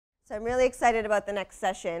So I'm really excited about the next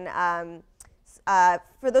session.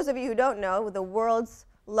 For those of you who don't know, the world's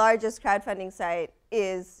largest crowdfunding site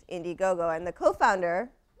is Indiegogo, and the co-founder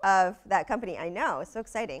of that company, I know, it's so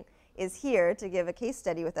exciting, is here to give a case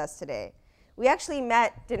study with us today. We actually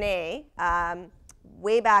met Danae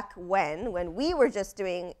way back when we were just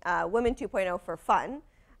doing Women 2.0 for fun.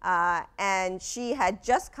 And she had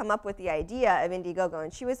just come up with the idea of Indiegogo,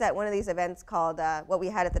 and she was at one of these events called, what we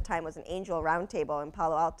had at the time was an Angel Roundtable in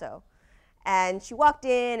Palo Alto. And she walked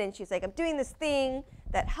in and she's like, I'm doing this thing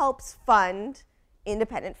that helps fund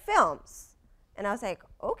independent films. And I was like,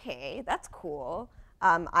 okay, that's cool.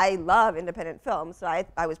 I love independent films, so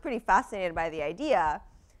I was pretty fascinated by the idea.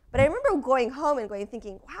 But I remember going home and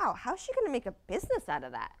thinking, wow, how's she gonna make a business out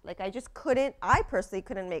of that? Like I personally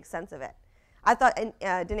couldn't make sense of it. I thought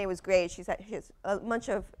Danae was great. She has a bunch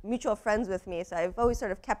of mutual friends with me, so I've always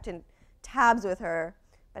sort of kept in tabs with her.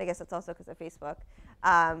 But I guess that's also because of Facebook.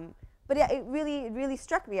 But yeah, it really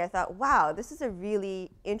struck me. I thought, wow, this is a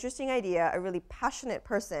really interesting idea, a really passionate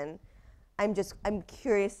person. I'm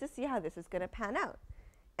curious to see how this is going to pan out.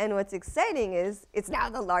 And what's exciting is it's now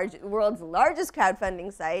the world's largest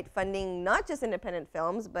crowdfunding site, funding not just independent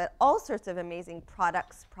films, but all sorts of amazing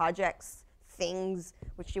products, projects, things,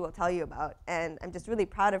 which she will tell you about. And I'm just really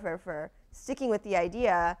proud of her for sticking with the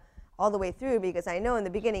idea all the way through, because I know in the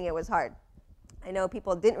beginning it was hard. I know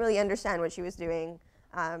people didn't really understand what she was doing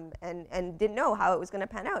and didn't know how it was going to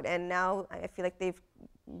pan out. And now I feel like they've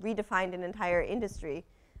redefined an entire industry,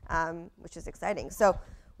 which is exciting. So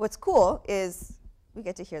what's cool is we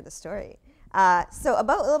get to hear the story. So a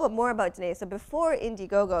little bit more about Danae. So before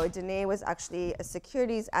Indiegogo, Danae was actually a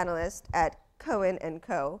securities analyst at Cohen &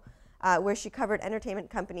 Co., where she covered entertainment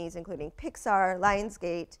companies including Pixar,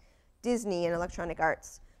 Lionsgate, Disney, and Electronic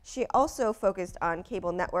Arts. She also focused on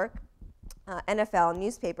cable network, NFL,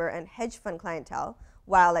 newspaper, and hedge fund clientele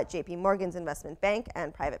while at JP Morgan's investment bank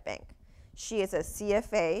and private bank. She is a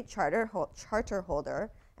CFA charter holder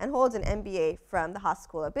and holds an MBA from the Haas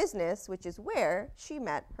School of Business, which is where she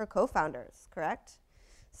met her co-founders, correct?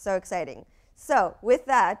 So exciting. So with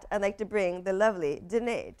that, I'd like to bring the lovely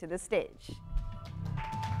Danae to the stage.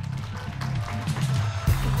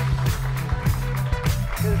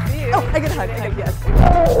 Good to see you. Oh, I get a hug,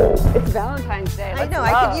 yes. It's Valentine's Day. I know,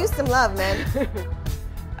 I could use some love, man.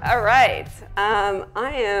 All right. I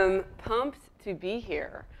am pumped to be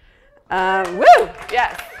here. Woo!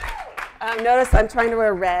 Yes. Notice I'm trying to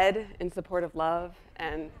wear red in support of love,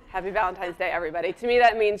 and happy Valentine's Day, everybody. To me,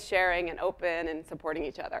 that means sharing and open and supporting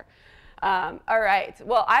each other. All right.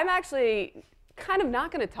 Well, I'm actually kind of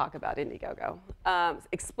not going to talk about Indiegogo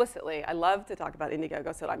explicitly. I love to talk about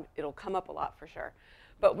Indiegogo, so it'll come up a lot for sure.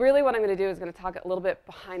 But really what I'm going to do is going to talk a little bit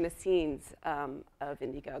behind the scenes of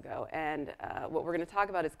Indiegogo. And what we're going to talk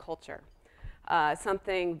about is culture.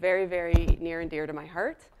 Something very, very near and dear to my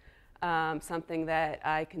heart. Something that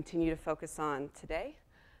I continue to focus on today.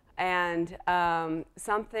 And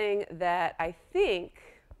something that I think,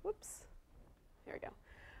 whoops, here we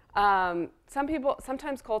go.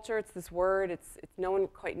 Sometimes culture, it's this word, no one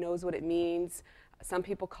quite knows what it means. Some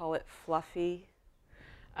people call it fluffy,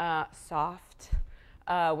 soft.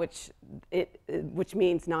 Which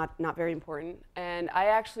means not very important. And I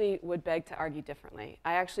actually would beg to argue differently.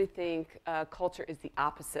 I actually think culture is the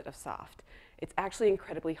opposite of soft. It's actually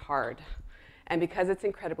incredibly hard. And because it's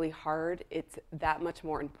incredibly hard, it's that much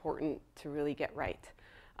more important to really get right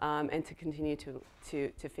and to continue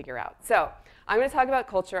to figure out. So I'm going to talk about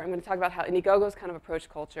culture. I'm going to talk about how Indiegogo's kind of approached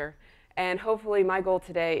culture. And hopefully my goal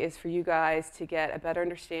today is for you guys to get a better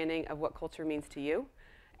understanding of what culture means to you,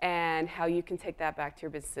 and how you can take that back to your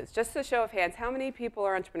businesses. Just a show of hands, how many people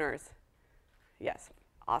are entrepreneurs? Yes,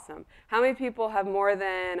 awesome. How many people have more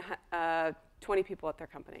than 20 people at their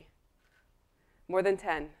company? More than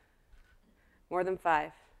 10? More than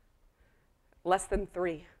 5? Less than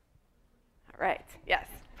 3? All right, yes,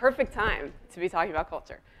 perfect time to be talking about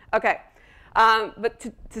culture. Okay, but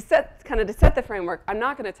to set the framework, I'm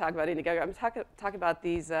not gonna talk about Indiegogo. I'm talking about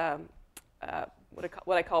these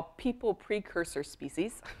what I call people precursor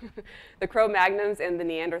species, the Cro-Magnons and the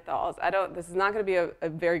Neanderthals. This is not going to be a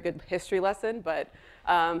very good history lesson, but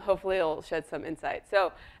hopefully it'll shed some insight.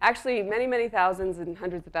 So actually, many, many thousands and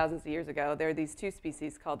hundreds of thousands of years ago, there are these two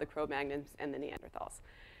species called the Cro-Magnons and the Neanderthals.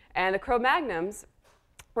 And the Cro-Magnons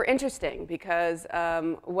were interesting because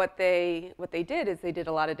what they did is they did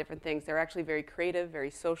a lot of different things. They're actually very creative,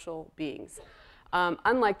 very social beings.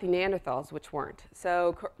 Unlike the Neanderthals, which weren't.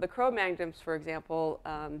 So the Cro-Magnons, for example,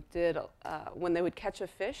 when they would catch a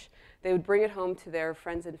fish, they would bring it home to their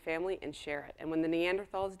friends and family and share it. And when the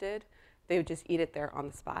Neanderthals did, they would just eat it there on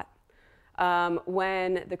the spot.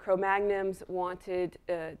 When the Cro-Magnons wanted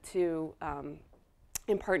to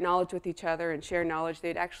impart knowledge with each other and share knowledge,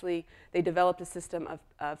 they developed a system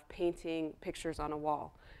of painting pictures on a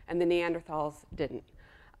wall, and the Neanderthals didn't.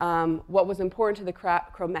 What was important to the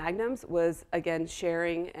Cro-Magnons was, again,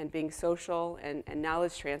 sharing and being social and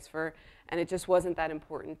knowledge transfer, and it just wasn't that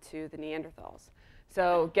important to the Neanderthals.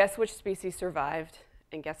 So guess which species survived,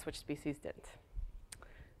 and guess which species didn't?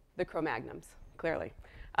 The Cro-Magnons, clearly.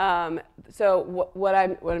 So what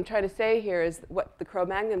I'm trying to say here is what the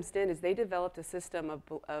Cro-Magnons did is they developed a system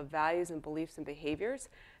of values and beliefs and behaviors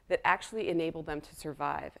that actually enabled them to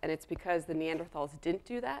survive. And it's because the Neanderthals didn't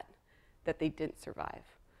do that they didn't survive.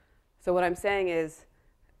 So what I'm saying is,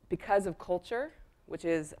 because of culture, which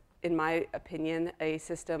is, in my opinion, a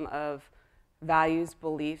system of values,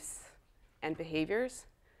 beliefs, and behaviors,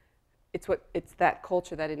 it's that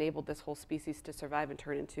culture that enabled this whole species to survive and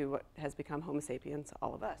turn into what has become Homo sapiens,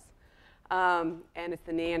 all of us. And it's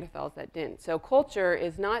the Neanderthals that didn't. So culture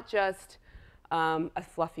is not just a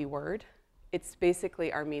fluffy word. It's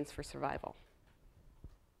basically our means for survival.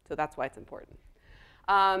 So that's why it's important.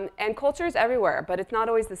 And culture is everywhere, but it's not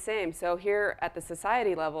always the same. So here at the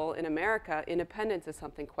society level in America, independence is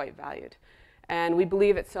something quite valued. And we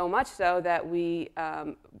believe it so much so that we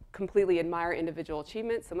completely admire individual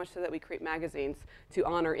achievements, so much so that we create magazines to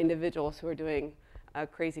honor individuals who are doing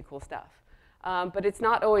crazy cool stuff. But it's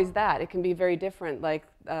not always that. It can be very different, like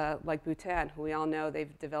Bhutan, who we all know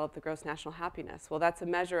they've developed the gross national happiness. Well, that's a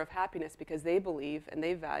measure of happiness because they believe and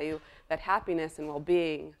they value that happiness and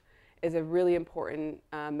well-being is a really important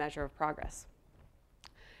measure of progress.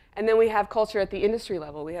 And then we have culture at the industry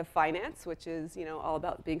level. We have finance, which is all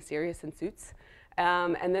about being serious in suits.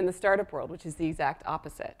 And then the startup world, which is the exact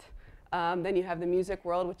opposite. Then you have the music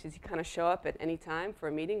world, which is you kind of show up at any time for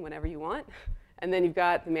a meeting whenever you want. And then you've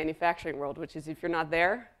got the manufacturing world, which is if you're not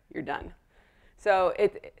there, you're done. So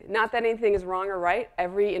not that anything is wrong or right.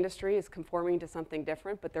 Every industry is conforming to something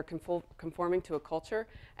different, but they're conforming to a culture,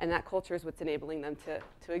 and that culture is what's enabling them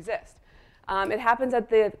to exist. It happens at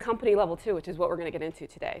the company level too, which is what we're going to get into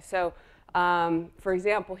today. So for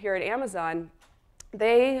example, here at Amazon,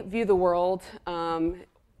 they view the world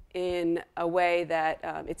in a way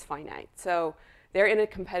that it's finite. So they're in a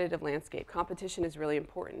competitive landscape. Competition is really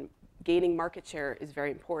important. Gaining market share is very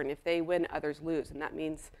important. If they win, others lose, and that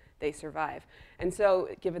means they survive. And so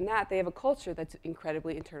given that, they have a culture that's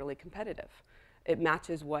incredibly internally competitive. It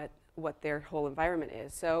matches what their whole environment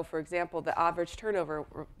is. So for example, the average turnover,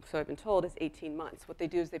 so I've been told, is 18 months. What they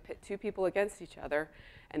do is they pit two people against each other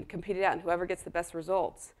and compete it out, and whoever gets the best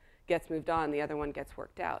results gets moved on, the other one gets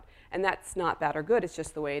worked out. And that's not bad or good, it's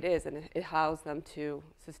just the way it is, and it allows them to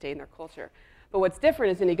sustain their culture. But what's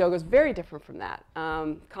different is Indiegogo is very different from that.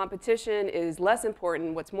 Competition is less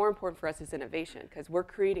important. What's more important for us is innovation, because we're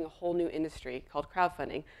creating a whole new industry called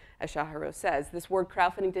crowdfunding, as Shaharo says. This word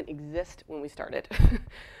crowdfunding didn't exist when we started.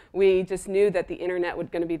 We just knew that the internet was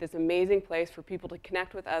going to be this amazing place for people to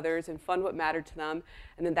connect with others and fund what mattered to them,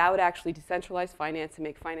 and then that would actually decentralize finance and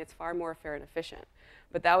make finance far more fair and efficient.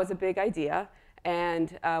 But that was a big idea,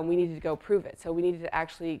 and we needed to go prove it. So we needed to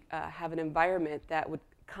actually have an environment that would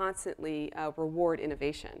constantly reward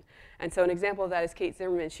innovation. And so an example of that is Kate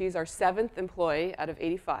Zimmerman. She's our 7th employee out of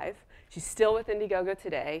 85. She's still with Indiegogo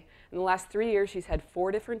today. In the last 3 years, she's had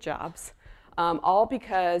 4 different jobs, all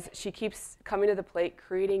because she keeps coming to the plate,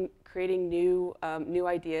 creating new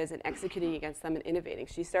ideas and executing against them and innovating.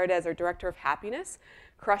 She started as our director of happiness,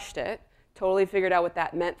 crushed it, totally figured out what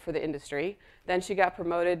that meant for the industry. Then she got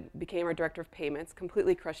promoted, became our director of payments,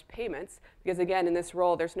 completely crushed payments, because again, in this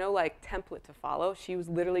role, there's no template to follow. She was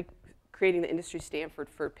literally creating the industry standard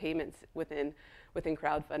for payments within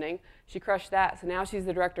crowdfunding. She crushed that, so now she's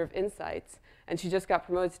the director of insights, and she just got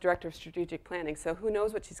promoted to director of strategic planning. So who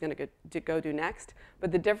knows what she's going to go do next?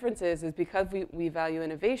 But the difference is because we value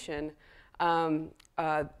innovation,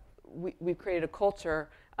 we've created a culture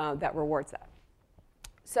that rewards that.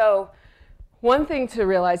 So one thing to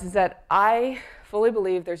realize is that I fully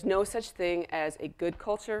believe there's no such thing as a good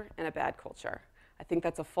culture and a bad culture. I think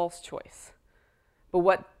that's a false choice. But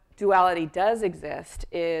what duality does exist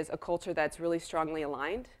is a culture that's really strongly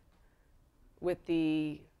aligned with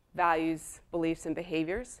the values, beliefs, and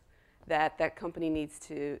behaviors that that company needs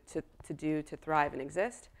to do to thrive and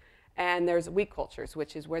exist. And there's weak cultures,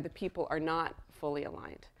 which is where the people are not fully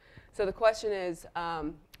aligned. So the question is,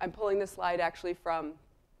 I'm pulling this slide actually from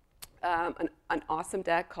an awesome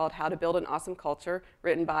deck called How to Build an Awesome Culture,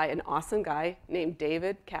 written by an awesome guy named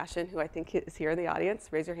David Cashin, who I think is here in the audience.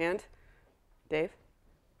 Raise your hand. Dave?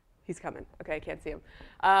 He's coming. Okay, I can't see him.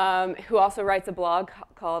 Who also writes a blog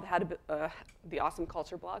called The Awesome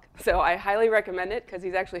Culture Blog. So I highly recommend it because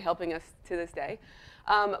he's actually helping us to this day.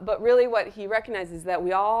 But really what he recognizes is that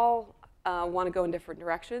we all want to go in different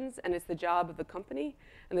directions, and it's the job of the company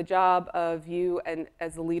and the job of you and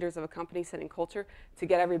as the leaders of a company setting culture to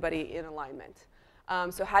get everybody in alignment.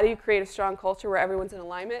 So how do you create a strong culture where everyone's in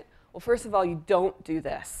alignment? Well, first of all, you don't do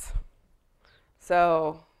this.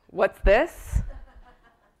 So what's this?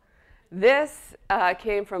 This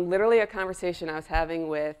came from literally a conversation I was having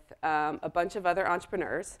with a bunch of other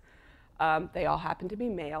entrepreneurs. They all happen to be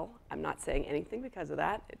male. I'm not saying anything because of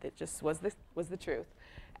that. It just was the truth.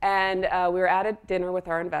 And we were at a dinner with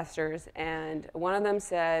our investors, and one of them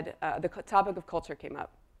said, the topic of culture came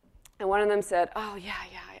up. And one of them said, oh, yeah,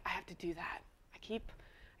 I have to do that. I keep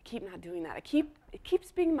not doing that. It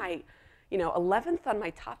keeps being my 11th on my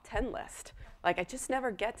top 10 list. Like, I just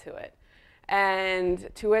never get to it. And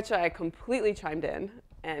to which I completely chimed in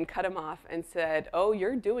and cut him off and said, oh,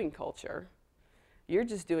 you're doing culture. You're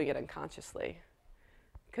just doing it unconsciously.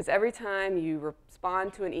 Because every time you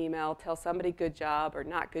respond to an email, tell somebody good job or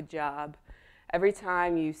not good job, every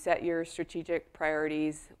time you set your strategic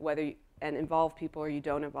priorities, and involve people or you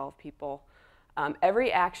don't involve people,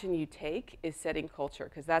 every action you take is setting culture,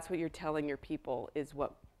 because that's what you're telling your people is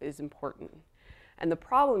what is important. And the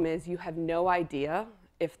problem is you have no idea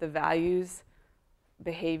if the values,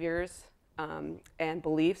 behaviors, and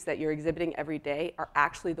beliefs that you're exhibiting every day are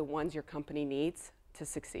actually the ones your company needs to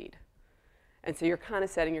succeed. And so you're kind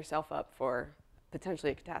of setting yourself up for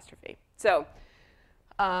potentially a catastrophe. So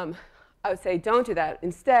I would say don't do that.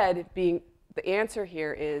 Instead, the answer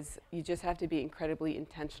here is you just have to be incredibly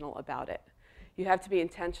intentional about it. You have to be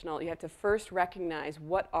intentional. You have to first recognize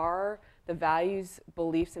what are the values,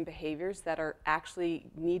 beliefs, and behaviors that are actually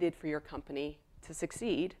needed for your company to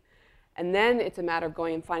succeed. And then it's a matter of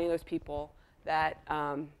going and finding those people that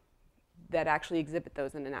actually exhibit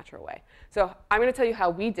those in a natural way. So I'm going to tell you how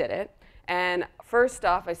we did it. And first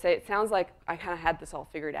off, I say it sounds like I kind of had this all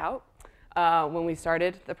figured out when we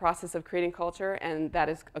started the process of creating culture, and that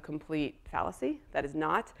is a complete fallacy. That is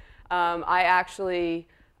not.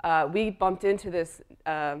 We bumped into this,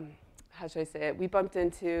 how should I say it? We bumped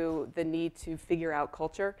into the need to figure out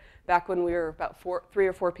culture back when we were about 3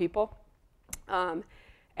 or 4 people.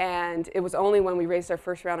 And it was only when we raised our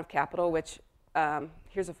first round of capital, which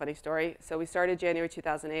here's a funny story. So we started January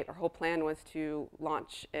 2008. Our whole plan was to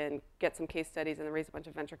launch and get some case studies and then raise a bunch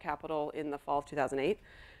of venture capital in the fall of 2008.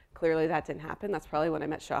 Clearly that didn't happen. That's probably when I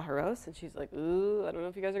met Shaharos, and she's like, ooh, I don't know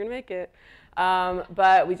if you guys are going to make it.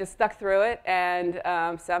 But we just stuck through it, and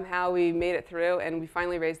somehow we made it through, and we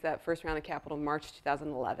finally raised that first round of capital in March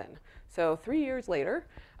 2011. So 3 years later,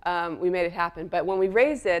 we made it happen. But when we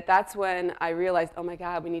raised it, that's when I realized, oh my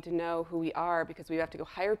God, we need to know who we are because we have to go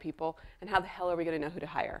hire people, and how the hell are we going to know who to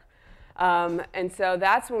hire? And so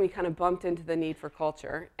that's when we kind of bumped into the need for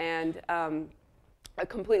culture. And a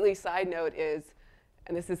completely side note is,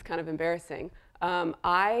 and this is kind of embarrassing,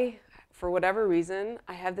 for whatever reason,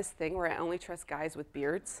 I have this thing where I only trust guys with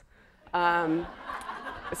beards.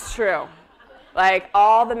 It's true. Like,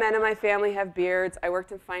 all the men in my family have beards. I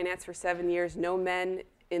worked in finance for 7 years. No men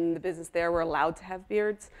in the business there were allowed to have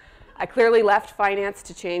beards. I clearly left finance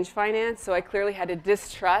to change finance, so I clearly had a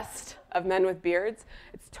distrust of men with beards.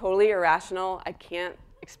 It's totally irrational. I can't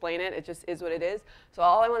explain it. It just is what it is. So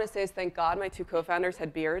all I want to say is thank God my 2 co-founders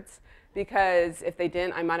had beards, because if they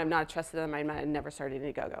didn't, I might have not trusted them. I might have never started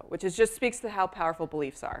Indiegogo, which just speaks to how powerful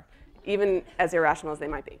beliefs are, even as irrational as they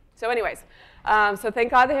might be. So anyways, so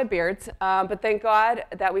thank God they had beards, but thank God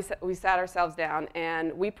that we sat ourselves down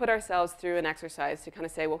and we put ourselves through an exercise to kind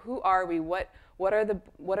of say, well, who are we? What are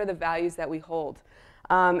the values that we hold?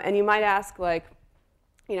 And you might ask, like,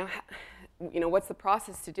 what's the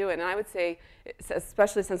process to do it? And I would say,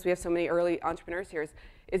 especially since we have so many early entrepreneurs here,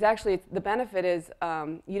 is actually the benefit is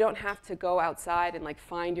you don't have to go outside and like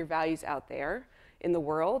find your values out there in the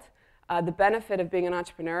world. The benefit of being an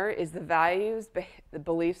entrepreneur is the values, the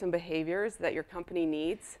beliefs and behaviors that your company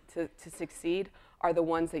needs to succeed are the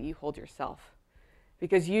ones that you hold yourself.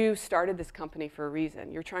 Because you started this company for a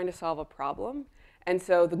reason. You're trying to solve a problem. And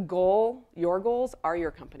so your goals are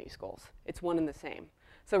your company's goals. It's one and the same.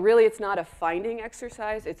 So really it's not a finding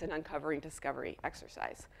exercise, it's an uncovering discovery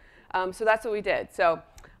exercise. So that's what we did. So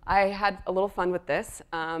I had a little fun with this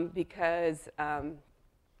because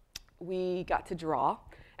we got to draw.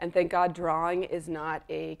 And thank God drawing is not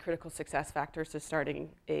a critical success factor to starting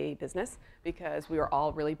a business, because we were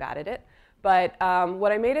all really bad at it. But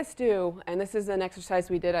what I made us do, and this is an exercise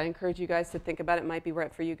we did, I encourage you guys to think about it, might be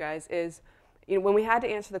right for you guys, is when we had to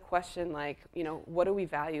answer the question like, what do we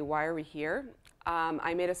value, why are we here?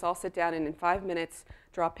 I made us all sit down and in 5 minutes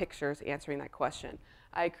draw pictures answering that question.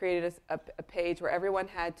 I created a page where everyone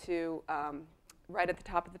had to write at the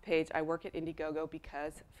top of the page, I work at Indiegogo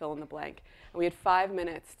because fill in the blank. And we had 5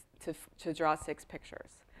 minutes to draw 6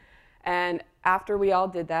 pictures. And after we all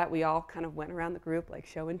did that, we all kind of went around the group like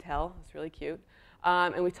show and tell. It was really cute.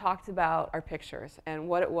 And we talked about our pictures and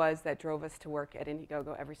what it was that drove us to work at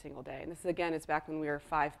Indiegogo every single day. And this, again, is back when we were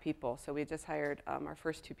 5 people. So we had just hired our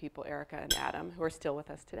first 2 people, Erica and Adam, who are still with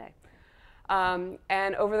us today.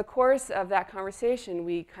 And over the course of that conversation,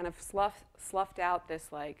 we kind of sloughed out this,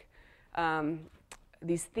 like,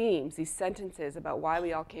 these themes, these sentences about why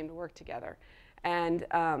we all came to work together. And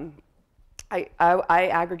I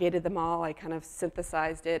aggregated them all. I kind of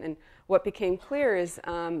synthesized it. And what became clear is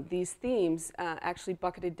these themes actually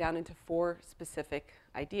bucketed down into 4 specific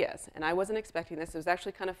ideas. And I wasn't expecting this. It was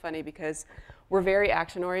actually kind of funny because we're very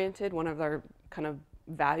action-oriented. One of our kind of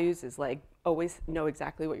values is like always know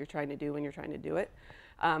exactly what you're trying to do when you're trying to do it.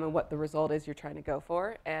 And what the result is you're trying to go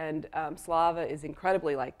for. And Slava is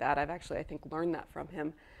incredibly like that. I've actually, I think, learned that from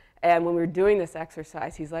him. And when we were doing this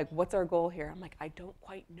exercise, he's like, what's our goal here? I'm like, I don't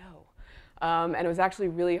quite know. And it was actually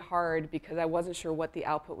really hard because I wasn't sure what the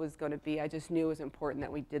output was going to be. I just knew it was important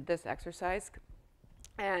that we did this exercise.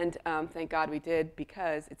 And thank God we did,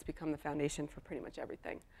 because it's become the foundation for pretty much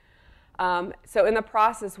everything. So in the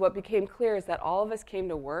process, what became clear is that all of us came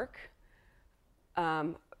to work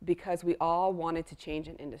because we all wanted to change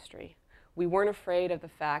an industry. We weren't afraid of the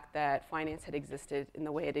fact that finance had existed in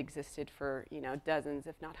the way it existed for, you know, dozens,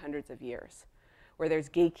 if not hundreds of years, where there's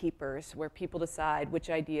gatekeepers, where people decide which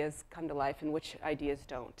ideas come to life and which ideas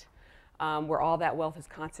don't, where all that wealth is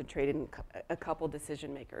concentrated in a couple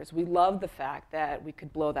decision makers. We loved the fact that we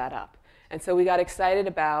could blow that up. And so we got excited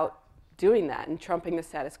about doing that and trumping the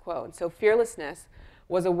status quo. And so fearlessness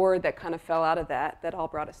was a word that kind of fell out of that all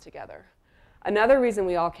brought us together. Another reason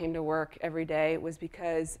we all came to work every day was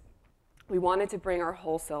because we wanted to bring our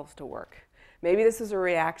whole selves to work. Maybe this was a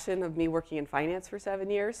reaction of me working in finance for 7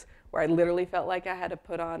 years, where I literally felt like I had to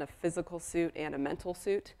put on a physical suit and a mental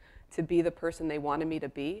suit to be the person they wanted me to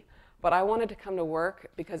be. But I wanted to come to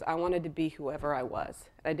work because I wanted to be whoever I was.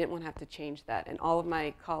 I didn't want to have to change that, and all of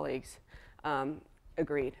my colleagues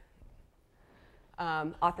agreed.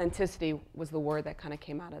 Authenticity was the word that kind of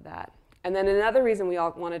came out of that. And then another reason we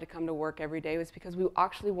all wanted to come to work every day was because we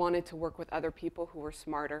actually wanted to work with other people who were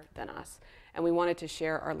smarter than us. And we wanted to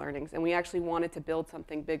share our learnings. And we actually wanted to build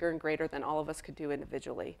something bigger and greater than all of us could do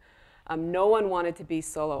individually. No one wanted to be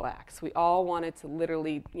solo acts. We all wanted to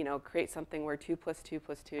literally, you know, create something where 2 + 2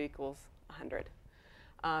 + 2 equals 100.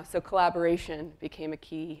 So collaboration became a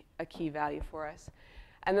key value for us.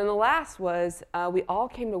 And then the last was we all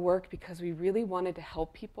came to work because we really wanted to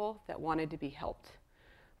help people that wanted to be helped.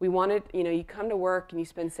 We wanted, you know, you come to work and you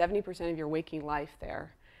spend 70% of your waking life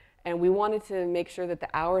there. And we wanted to make sure that the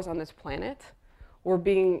hours on this planet were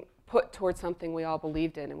being put towards something we all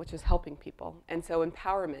believed in, which is helping people. And so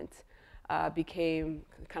empowerment became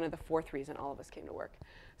kind of the 4th reason all of us came to work.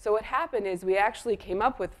 So what happened is we actually came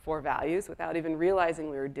up with 4 values without even realizing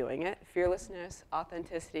we were doing it: fearlessness,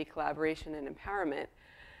 authenticity, collaboration, and empowerment.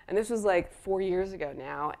 And this was like 4 years ago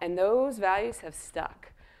now. And those values have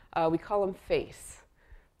stuck. We call them FACE.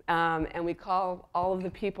 And we call all of the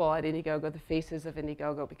people at Indiegogo the faces of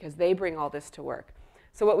Indiegogo because they bring all this to work.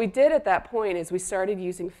 So what we did at that point is we started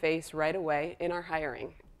using FACE right away in our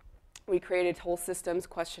hiring. We created whole systems,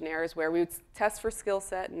 questionnaires, where we would test for skill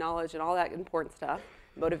set, knowledge, and all that important stuff,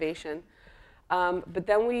 motivation. But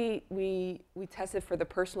then we tested for the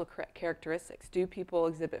personal characteristics. Do people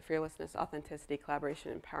exhibit fearlessness, authenticity,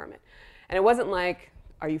 collaboration, empowerment? And it wasn't like,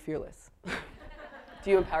 are you fearless?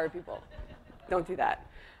 Do you empower people? Don't do that.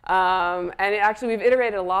 And actually, we've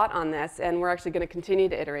iterated a lot on this, and we're actually going to continue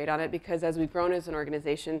to iterate on it because as we've grown as an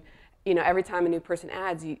organization, you know, every time a new person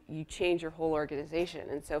adds, you change your whole organization.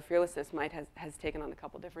 And so fearlessness has taken on a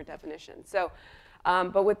couple different definitions. So,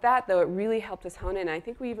 but with that, though, it really helped us hone in. I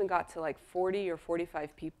think we even got to like 40 or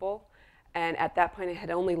 45 people. And at that point, it had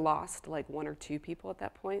only lost like 1 or 2 people at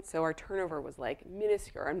that point. So our turnover was like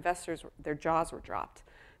minuscule. Our investors, their jaws were dropped.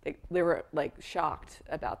 They were like shocked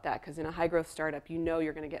about that because in a high growth startup, you know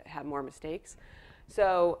you're going to have more mistakes.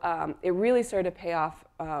 So it really started to pay off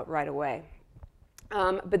right away.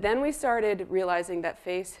 But then we started realizing that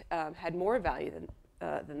FACE had more value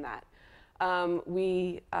than that.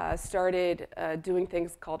 We started doing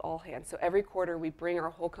things called all hands. So every quarter we bring our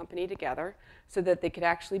whole company together so that they could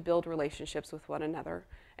actually build relationships with one another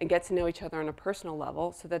and get to know each other on a personal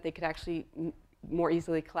level so that they could actually more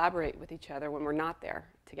easily collaborate with each other when we're not there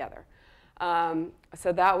together.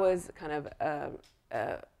 So that was kind of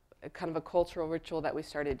a cultural ritual that we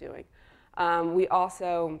started doing. We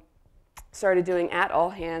also started doing at all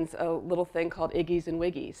hands a little thing called Iggies and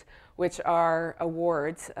Wiggies, which are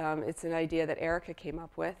awards. It's an idea that Erica came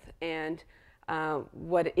up with, and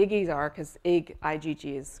what Iggies are, because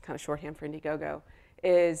IGG is kind of shorthand for Indiegogo,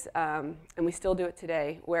 is, and we still do it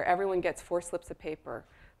today, where everyone gets 4 slips of paper,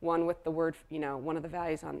 one with the word, one of the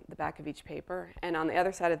values on the back of each paper, and on the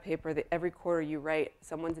other side of the paper, every quarter you write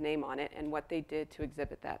someone's name on it and what they did to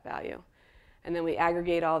exhibit that value. And then we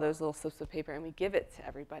aggregate all those little slips of paper and we give it to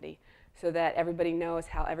everybody so that everybody knows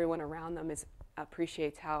how everyone around them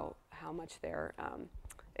appreciates how much they're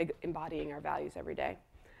embodying our values every day.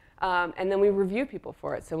 And then we review people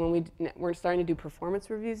for it. So when we're starting to do performance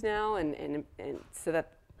reviews now, and so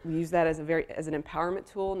that we use that as an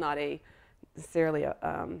empowerment tool, not necessarily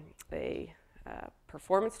a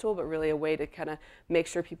performance tool, but really a way to kind of make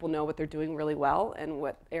sure people know what they're doing really well and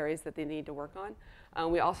what areas that they need to work on.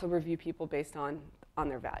 We also review people based on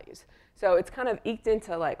their values. So it's kind of eked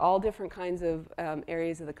into like all different kinds of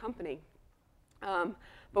areas of the company.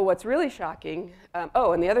 But what's really shocking,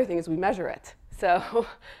 and the other thing is we measure it. So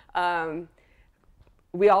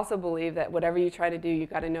we also believe that whatever you try to do, you've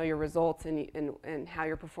got to know your results and how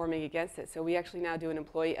you're performing against it. So we actually now do an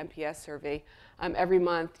employee NPS survey. Every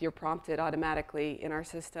month, you're prompted automatically in our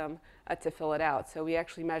system to fill it out. So we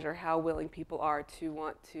actually measure how willing people are to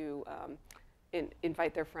want to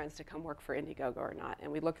invite their friends to come work for Indiegogo or not. And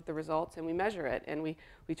we look at the results and we measure it. And we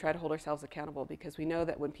try to hold ourselves accountable because we know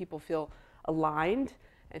that when people feel aligned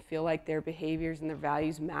and feel like their behaviors and their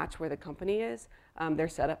values match where the company is, they're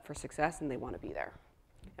set up for success and they want to be there.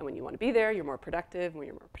 And when you want to be there, you're more productive. When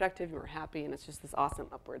you're more productive, you're more happy, and it's just this awesome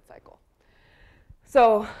upward cycle.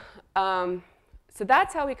 So, so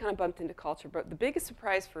that's how we kind of bumped into culture. But the biggest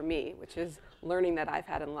surprise for me, which is learning that I've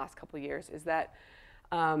had in the last couple of years, is that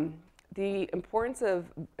the importance of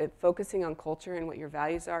focusing on culture and what your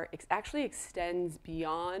values are actually extends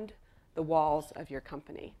beyond the walls of your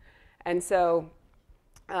company. And so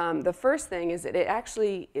the first thing is that it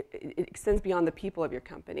extends beyond the people of your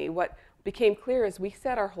company. What became clear is we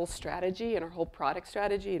set our whole strategy and our whole product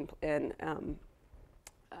strategy and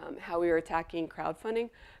how we were attacking crowdfunding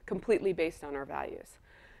completely based on our values.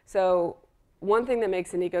 So one thing that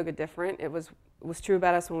makes Indiegogo different, it was true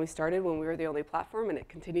about us when we started, when we were the only platform, and it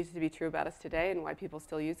continues to be true about us today and why people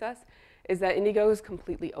still use us, is that Indiegogo is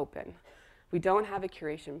completely open. We don't have a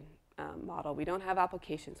curation model. We don't have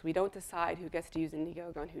applications. We don't decide who gets to use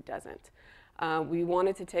Indiegogo and who doesn't. We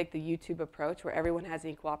wanted to take the YouTube approach where everyone has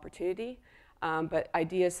equal opportunity, but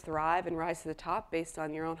ideas thrive and rise to the top based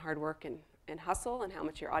on your own hard work and hustle and how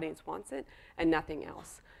much your audience wants it, and nothing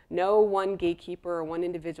else. No one gatekeeper or one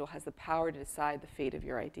individual has the power to decide the fate of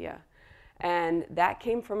your idea. And that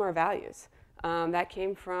came from our values. That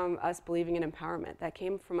came from us believing in empowerment. That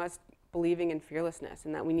came from us believing in fearlessness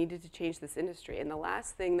and that we needed to change this industry. And the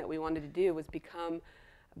last thing that we wanted to do was become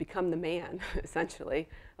the man, essentially,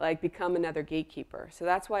 like become another gatekeeper. So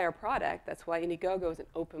that's why our product, that's why Indiegogo is an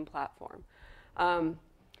open platform.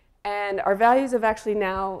 And our values have actually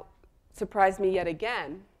now surprised me yet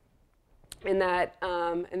again in that,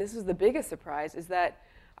 and this is the biggest surprise, is that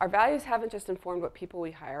our values haven't just informed what people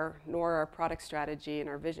we hire, nor our product strategy and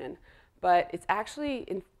our vision, but it's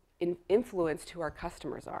actually influenced who our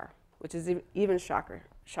customers are, which is even shocker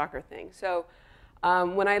thing. So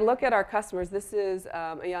when I look at our customers, this is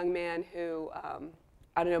a young man who,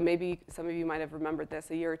 I don't know, maybe some of you might have remembered this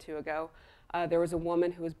a year or two ago. There was a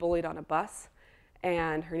woman who was bullied on a bus,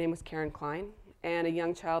 and her name was Karen Klein, and a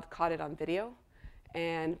young child caught it on video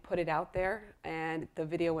and put it out there, and the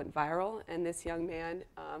video went viral, and this young man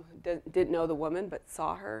didn't know the woman but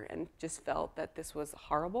saw her and just felt that this was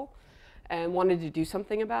horrible and wanted to do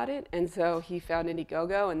something about it. And so he found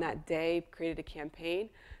Indiegogo and that day created a campaign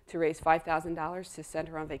to raise $5,000 to send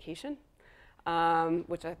her on vacation,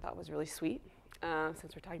 which I thought was really sweet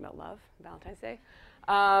since we're talking about love, Valentine's Day.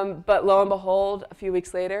 But lo and behold, a few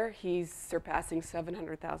weeks later, he's surpassing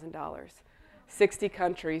 $700,000. 60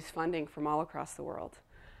 countries funding from all across the world.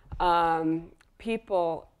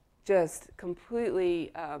 People just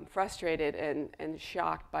completely frustrated and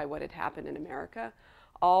shocked by what had happened in America,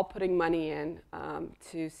 all putting money in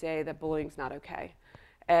to say that bullying's not okay.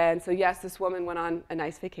 And so yes, this woman went on a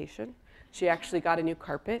nice vacation. She actually got a new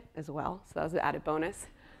carpet as well, so that was an added bonus.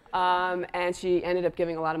 And she ended up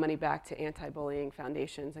giving a lot of money back to anti-bullying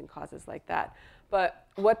foundations and causes like that. But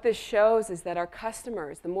what this shows is that our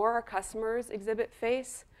customers, the more our customers exhibit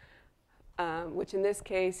face, which in this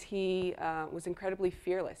case, he was incredibly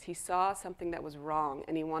fearless. He saw something that was wrong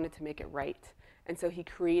and he wanted to make it right. And so he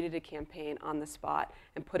created a campaign on the spot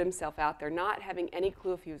and put himself out there, not having any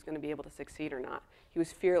clue if he was going to be able to succeed or not. He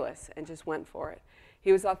was fearless and just went for it.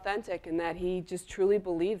 He was authentic in that he just truly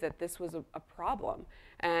believed that this was a problem,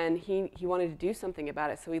 and he wanted to do something about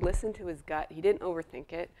it. So he listened to his gut. He didn't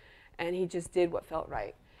overthink it, and he just did what felt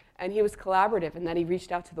right. And he was collaborative in that he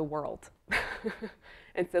reached out to the world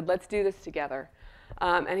and said, let's do this together.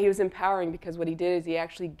 And he was empowering because what he did is he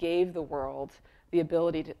actually gave the world the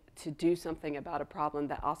ability to do something about a problem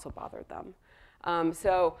that also bothered them.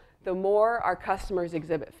 So the more our customers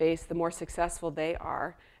exhibit face, the more successful they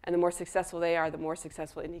are. And the more successful they are, the more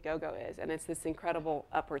successful Indiegogo is. And it's this incredible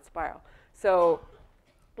upward spiral. So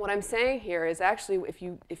what I'm saying here is actually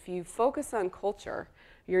if you focus on culture,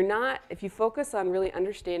 if you focus on really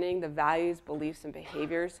understanding the values, beliefs, and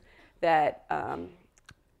behaviors that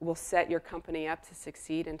will set your company up to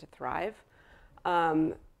succeed and to thrive,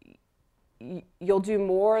 you'll do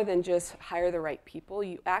more than just hire the right people.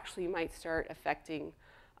 You actually might start affecting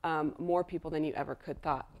more people than you ever could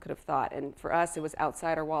have thought. And for us, it was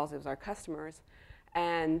outside our walls. It was our customers.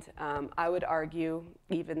 And I would argue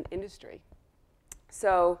even industry.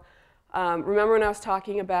 So remember when I was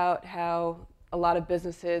talking about how a lot of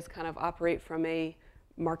businesses kind of operate from a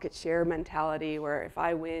market share mentality where if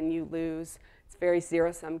I win, you lose. It's very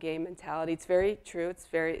zero-sum game mentality. It's very true.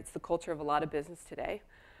 It's the culture of a lot of business today.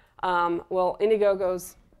 Well,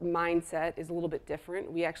 Indiegogo's mindset is a little bit different.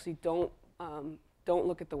 We actually don't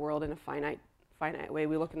look at the world in a finite way.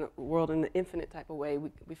 We look at the world in an infinite type of way.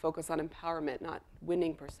 We focus on empowerment, not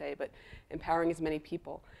winning per se, but empowering as many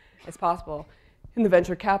people as possible. In the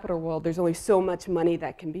venture capital world, there's only so much money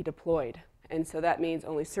that can be deployed. And so that means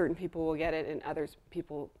only certain people will get it and others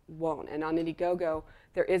people won't. And on Indiegogo,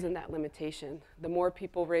 there isn't that limitation. The more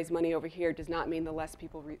people raise money over here does not mean the less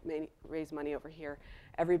people raise money over here.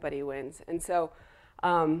 Everybody wins. And so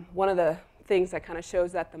one of the things that kind of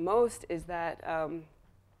shows that the most is that our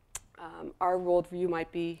worldview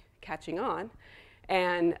might be catching on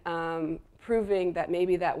and proving that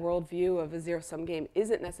maybe that worldview of a zero-sum game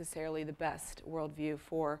isn't necessarily the best worldview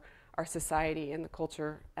for our society and the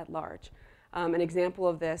culture at large. An example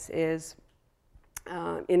of this is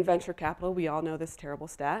in venture capital. We all know this terrible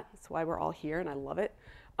stat. That's why we're all here, and I love it.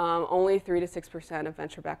 Only 3 to 6% of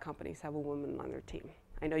venture-backed companies have a woman on their team.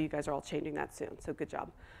 I know you guys are all changing that soon, so good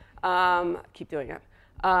job. Keep doing it.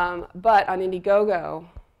 But on Indiegogo,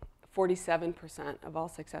 47% of all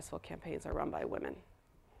successful campaigns are run by women.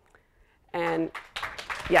 And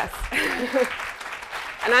yes.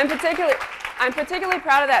 And I'm particularly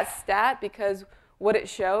proud of that stat because what it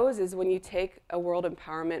shows is when you take a world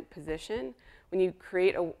empowerment position, when you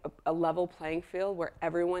create a level playing field where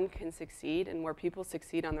everyone can succeed and where people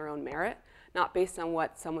succeed on their own merit, not based on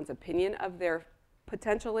what someone's opinion of their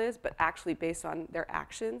potential is, but actually based on their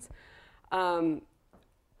actions,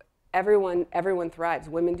 everyone thrives.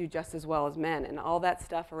 Women do just as well as men, and all that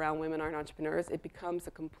stuff around women aren't entrepreneurs, it becomes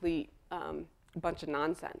a complete bunch of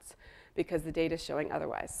nonsense because the data is showing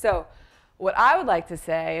otherwise. So what I would like to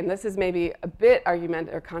say, and this is maybe a bit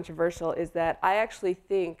argumentative or controversial, is that I actually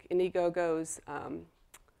think Indiegogo's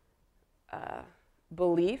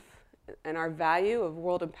belief and our value of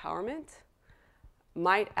world empowerment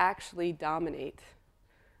might actually dominate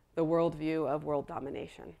the worldview of world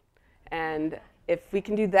domination. And if we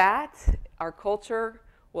can do that, our culture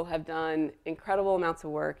will have done incredible amounts of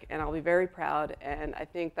work, and I'll be very proud. And I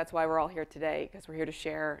think that's why we're all here today, because we're here to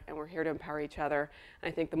share and we're here to empower each other. And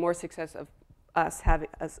I think the more success of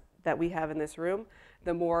that we have in this room,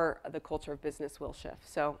 the more the culture of business will shift.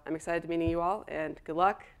 So I'm excited to meeting you all, and good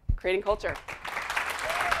luck creating culture.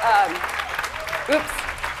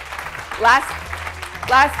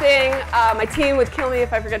 Last thing, my team would kill me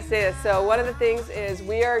if I forget to say this. So one of the things is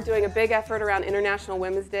we are doing a big effort around International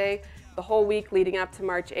Women's Day. The whole week leading up to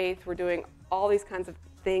March 8th, we're doing all these kinds of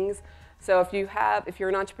things. So if you're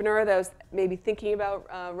an entrepreneur that was maybe thinking about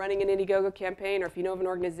running an Indiegogo campaign, or if you know of an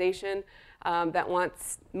organization that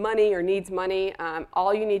wants money or needs money,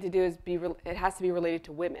 all you need to do is it has to be related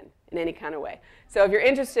to women in any kind of way. So if you're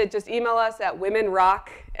interested, just email us at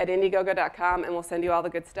womenrock@indiegogo.com and we'll send you all the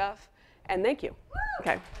good stuff. And thank you.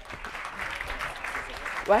 Okay.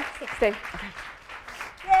 What? Stay. Okay.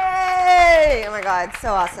 Yay! Oh my God,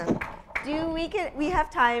 so awesome. We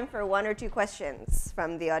have time for 1 or 2 questions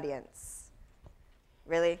from the audience?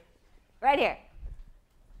 Really? Right here.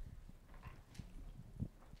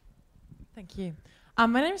 Thank you.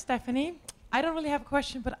 My name is Stephanie. I don't really have a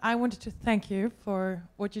question, but I wanted to thank you for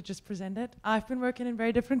what you just presented. I've been working in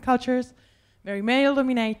very different cultures, very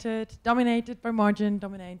male-dominated, dominated by margin,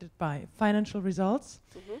 dominated by financial results.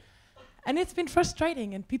 Mm-hmm. And it's been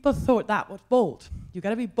frustrating, and people thought that was bold. You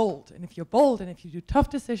gotta be bold, and if you're bold and if you do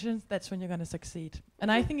tough decisions, that's when you're gonna succeed.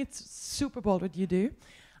 And I think it's super bold what you do.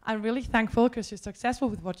 I'm really thankful because you're successful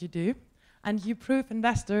with what you do. and you prove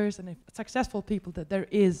investors and successful people that there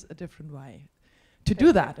is a different way to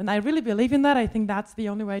do that. And I really believe in that. I think that's the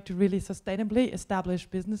only way to really sustainably establish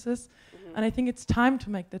businesses. And I think it's time to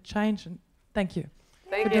make that change. And thank you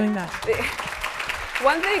for doing that.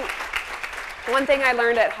 One thing I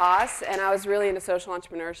learned at Haas, and I was really into social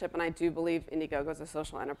entrepreneurship, and I do believe Indiegogo is a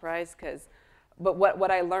social enterprise, but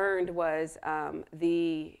what I learned was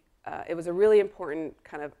it was a really important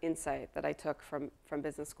kind of insight that I took from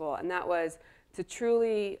business school, and that was to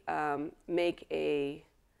truly make a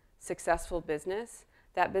successful business,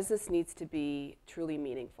 that business needs to be truly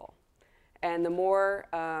meaningful. And the more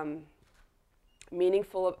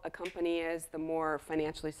meaningful a company is, the more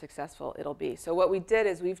financially successful it'll be. So what we did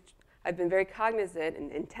is I've been very cognizant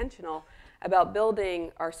and intentional about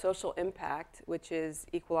building our social impact, which is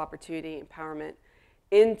equal opportunity empowerment,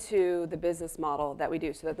 into the business model that we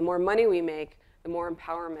do, so that the more money we make, the more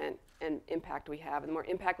empowerment and impact we have. And the more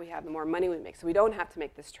impact we have, the more money we make. So we don't have to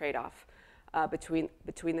make this trade-off between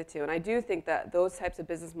the two. And I do think that those types of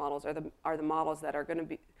business models are the models that are going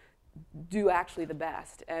to do actually the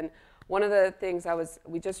best. And one of the things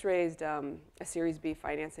we just raised a Series B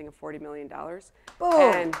financing of $40 million.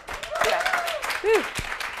 Boom.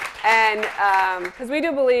 And because we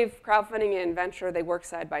do believe crowdfunding and venture, they work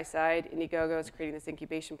side by side. Indiegogo is creating this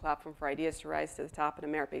incubation platform for ideas to rise to the top in a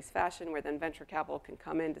merit-based fashion, where then venture capital can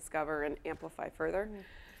come in, discover, and amplify further.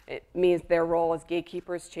 It means their role as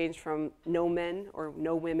gatekeepers changed from no men or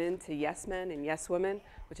no women to yes men and yes women,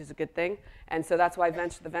 which is a good thing. And so that's why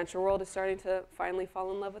the venture world is starting to finally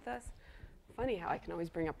fall in love with us. Funny how I can always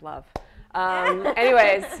bring up love.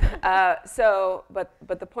 Anyways,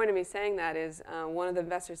 but the point of me saying that is one of the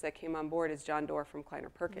investors that came on board is John Doerr from Kleiner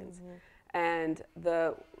Perkins. And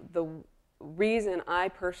the reason I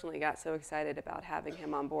personally got so excited about having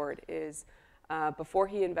him on board is before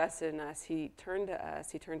he invested in us, he turned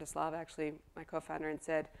to Slav, actually, my co-founder, and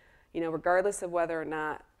said, regardless of whether or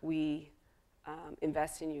not we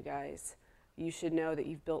invest in you guys, you should know that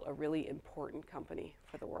you've built a really important company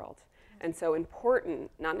for the world. And so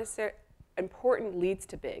important, not necessarily, important leads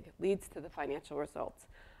to big, leads to the financial results.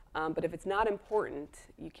 But if it's not important,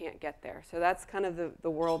 you can't get there. So that's kind of the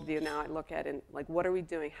worldview now I look at, and like, what are we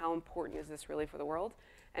doing? How important is this really for the world?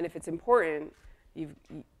 And if it's important,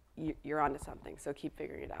 you're onto something. So keep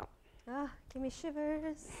figuring it out. Ah, give me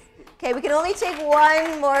shivers. Okay, we can only take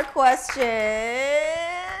one more question.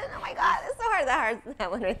 Oh my God, it's so hard.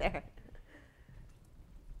 That one right there.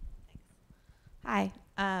 Hi,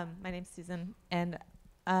 my name's Susan, and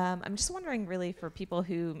I'm just wondering, really, for people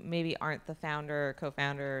who maybe aren't the founder,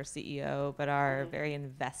 co-founder, or CEO, but are very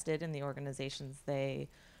invested in the organizations they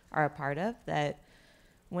are a part of, that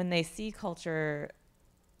when they see culture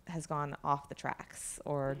has gone off the tracks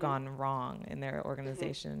or gone wrong in their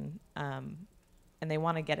organization, and they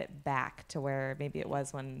want to get it back to where maybe it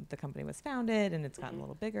was when the company was founded and it's gotten a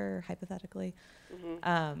little bigger, hypothetically.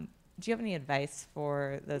 Do you have any advice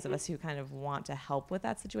for those of us who kind of want to help with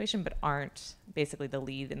that situation but aren't basically the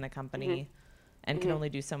lead in the company and can only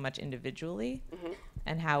do so much individually,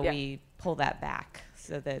 and how we pull that back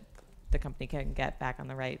so that the company can get back on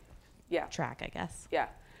the right track, I guess? Yeah.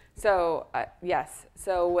 So, yes.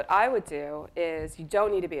 So what I would do is, you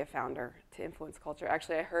don't need to be a founder to influence culture.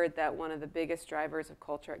 Actually, I heard that one of the biggest drivers of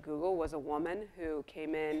culture at Google was a woman who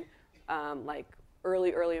came in like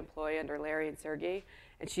early employee under Larry and Sergey,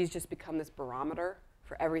 and she's just become this barometer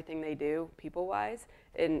for everything they do, people-wise.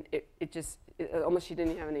 And almost she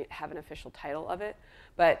didn't even have an official title of it.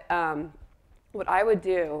 But what I would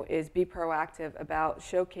do is be proactive about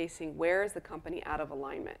showcasing where is the company out of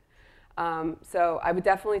alignment. So I would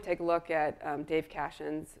definitely take a look at Dave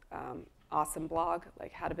Cashin's awesome blog,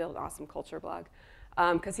 like How to Build an Awesome Culture blog,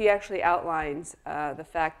 because he actually outlines the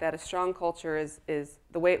fact that a strong culture is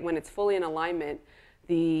the way, when it's fully in alignment,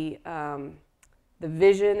 the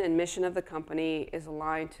vision and mission of the company is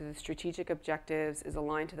aligned to the strategic objectives, is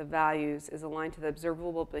aligned to the values, is aligned to the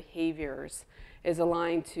observable behaviors, is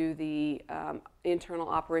aligned to the internal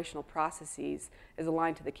operational processes, is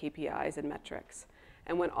aligned to the KPIs and metrics.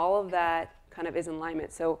 And when all of that kind of is in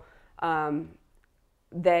alignment, so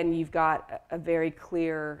then you've got a very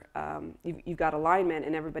clear, you've got alignment,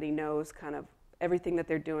 and everybody knows kind of everything that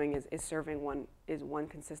they're doing is serving one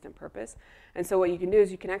consistent purpose. And so what you can do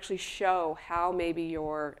is you can actually show how maybe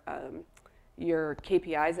your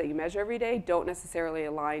KPIs that you measure every day don't necessarily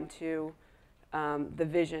align to the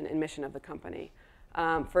vision and mission of the company.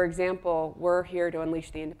 For example, we're here to unleash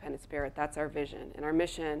the independent spirit. That's our vision. And our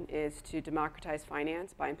mission is to democratize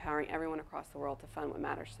finance by empowering everyone across the world to fund what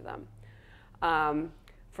matters to them.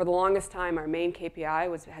 For the longest time, our main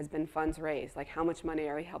KPI has been funds raised. Like, how much money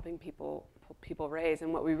are we helping people people raise.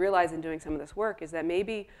 And what we realize in doing some of this work is that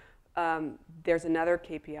maybe there's another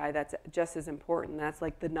KPI that's just as important. That's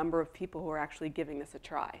like the number of people who are actually giving this a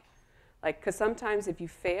try. Like, because sometimes if you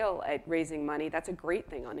fail at raising money, that's a great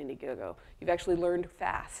thing on Indiegogo. You've actually learned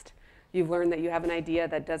fast. You've learned that you have an idea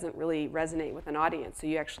that doesn't really resonate with an audience. So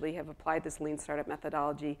you actually have applied this lean startup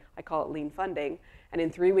methodology. I call it lean funding. And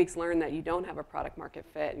in 3 weeks, learn that you don't have a product market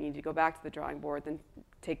fit and you need to go back to the drawing board, then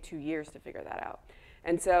take 2 years to figure that out.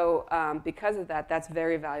 And so because of that, that's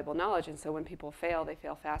very valuable knowledge. And so when people fail, they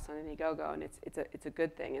fail fast on Indiegogo, and it's a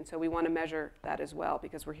good thing. And so we want to measure that as well,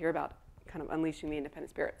 because we're here about kind of unleashing the independent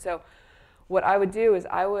spirit. So what I would do is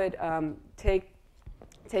I would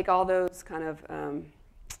take all those kind of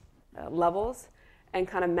levels and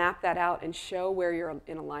kind of map that out and show where you're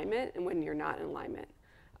in alignment and when you're not in alignment.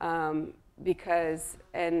 Because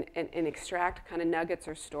and extract kind of nuggets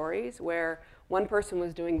or stories where one person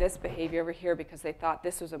was doing this behavior over here because they thought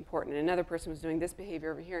this was important, and another person was doing this behavior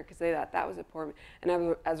over here because they thought that was important.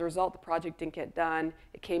 And as a result, the project didn't get done.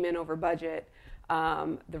 It came in over budget.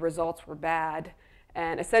 The results were bad.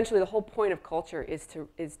 And essentially, the whole point of culture is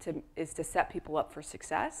to set people up for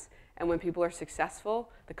success. And when people are successful,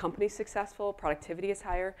 the company's successful, productivity is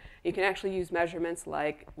higher. You can actually use measurements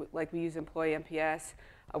like we use employee NPS.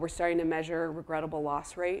 We're starting to measure regrettable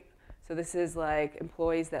loss rate. So this is like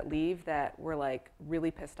employees that leave that were like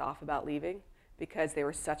really pissed off about leaving because they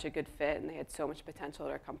were such a good fit and they had so much potential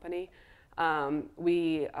at our company.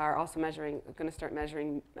 We are also going to start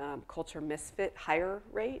measuring culture misfit hire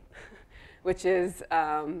rate, which is,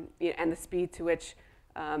 and the speed to which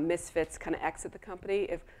misfits kind of exit the company.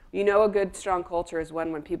 If you know a good, strong culture is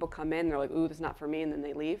when people come in, they're like, ooh, this is not for me, and then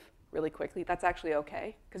they leave really quickly. That's actually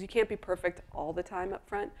okay, because you can't be perfect all the time up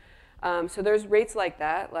front. So there's rates like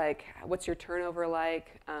that, like what's your turnover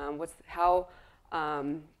like,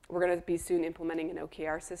 we're going to be soon implementing an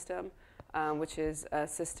OKR system, which is a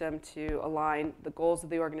system to align the goals of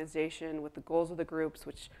the organization with the goals of the groups,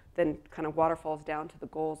 which then kind of waterfalls down to the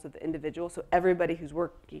goals of the individual. So everybody who's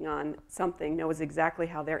working on something knows exactly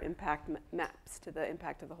how their impact maps to the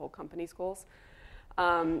impact of the whole company's goals.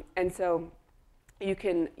 And so you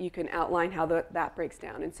can outline how that breaks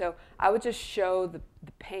down. And so I would just show the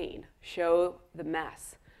pain, show the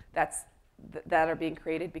mess that are being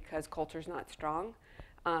created because culture's not strong,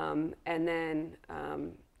 and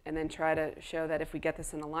then try to show that if we get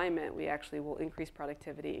this in alignment, we actually will increase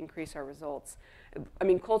productivity, increase our results. I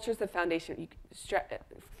mean, culture is the foundation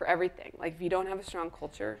for everything. Like, if you don't have a strong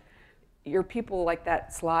culture, your people, like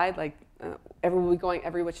that slide, like everyone will be going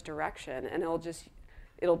every which direction, and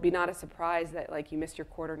it'll be not a surprise that like you missed your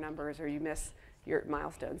quarter numbers or you miss your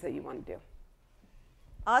milestones that you want to do.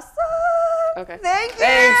 Awesome. Okay. Thank you.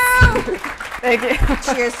 Thanks. Thank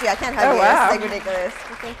you. Cheers to you. I can't hug you. Wow. It's like ridiculous.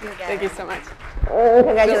 Thank you again. Thank you so much.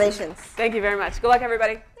 Congratulations. Thank you very much. Good luck,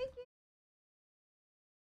 everybody.